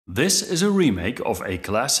This is a remake of a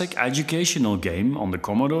classic educational game on the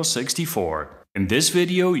Commodore 64. In this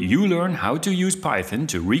video you learn how to use Python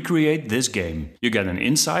to recreate this game. You get an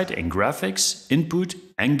insight in graphics, input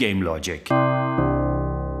and game logic.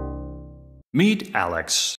 Meet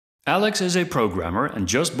Alex. Alex is a programmer and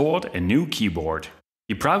just bought a new keyboard.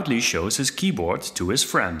 He proudly shows his keyboard to his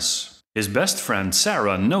friends. His best friend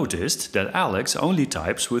Sarah noticed that Alex only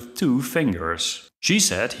types with 2 fingers. She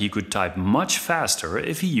said he could type much faster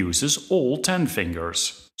if he uses all 10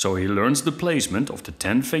 fingers. So he learns the placement of the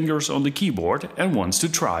 10 fingers on the keyboard and wants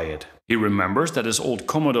to try it. He remembers that his old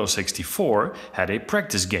Commodore 64 had a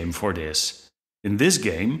practice game for this. In this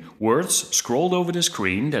game, words scrolled over the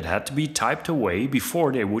screen that had to be typed away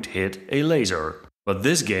before they would hit a laser. But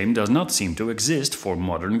this game does not seem to exist for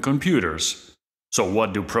modern computers. So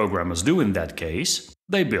what do programmers do in that case?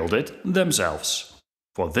 They build it themselves.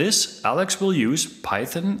 For this, Alex will use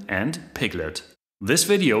Python and Pyglet. This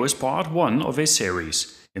video is part 1 of a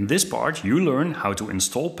series. In this part you learn how to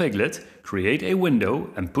install Pyglet, create a window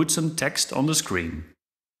and put some text on the screen.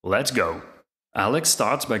 Let's go! Alex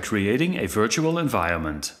starts by creating a virtual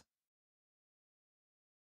environment.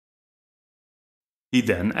 He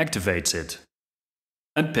then activates it.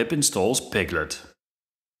 And pip installs Pyglet.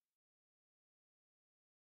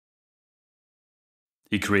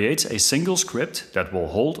 He creates a single script that will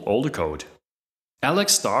hold all the code.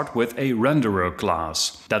 Alex starts with a renderer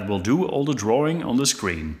class that will do all the drawing on the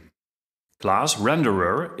screen. Class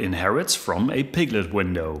renderer inherits from a Pyglet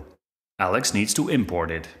window. Alex needs to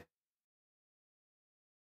import it.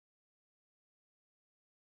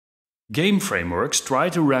 Game frameworks try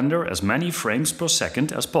to render as many frames per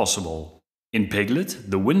second as possible. In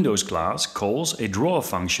Pyglet, the Windows class calls a draw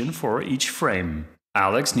function for each frame.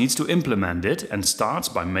 Alex needs to implement it and starts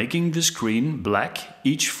by making the screen black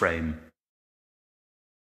each frame.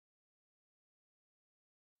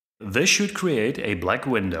 This should create a black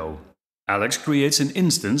window. Alex creates an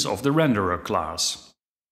instance of the renderer class.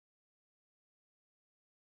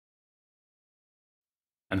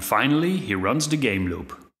 And finally, he runs the game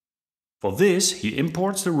loop. For this, he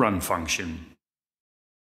imports the run function.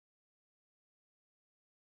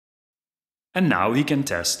 And now he can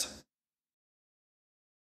test.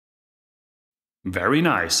 Very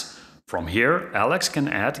nice! From here, Alex can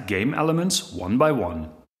add game elements one by one.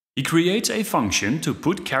 He creates a function to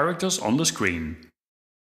put characters on the screen.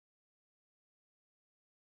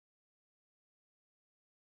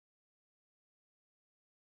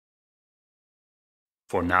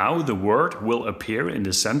 For now, the word will appear in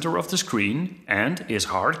the center of the screen and is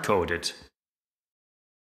hard-coded.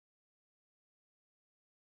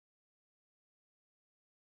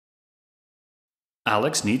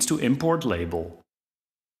 Alex needs to import label.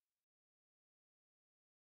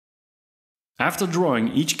 After drawing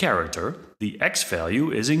each character, the X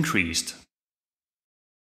value is increased.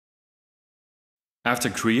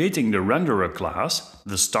 After creating the renderer class,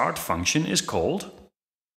 the start function is called.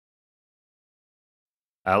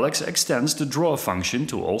 Alex extends the draw function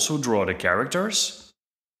to also draw the characters.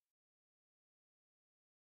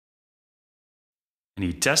 And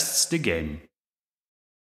he tests the game.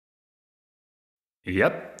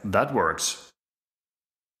 Yep, that works.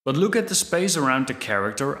 But look at the space around the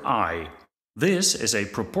character I. This is a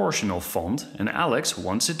proportional font and Alex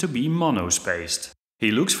wants it to be monospaced.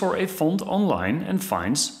 He looks for a font online and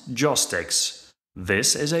finds Jostix.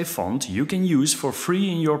 This is a font you can use for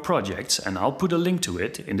free in your projects and I'll put a link to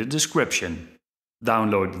it in the description.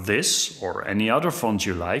 Download this or any other font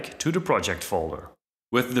you like to the project folder.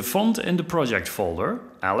 With the font in the project folder,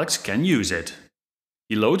 Alex can use it.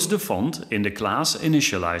 He loads the font in the class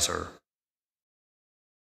initializer.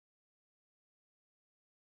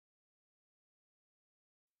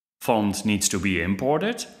 Font needs to be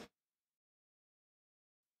imported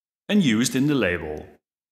and used in the label.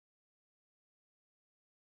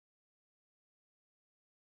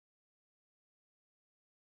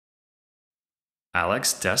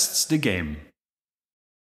 Alex tests the game.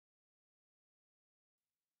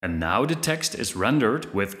 And now the text is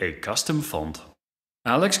rendered with a custom font.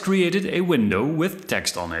 Alex created a window with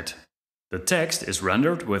text on it. The text is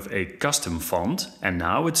rendered with a custom font and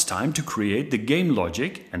now it's time to create the game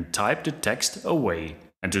logic and type the text away.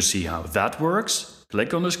 And to see how that works,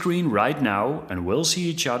 click on the screen right now and we'll see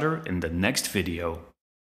each other in the next video.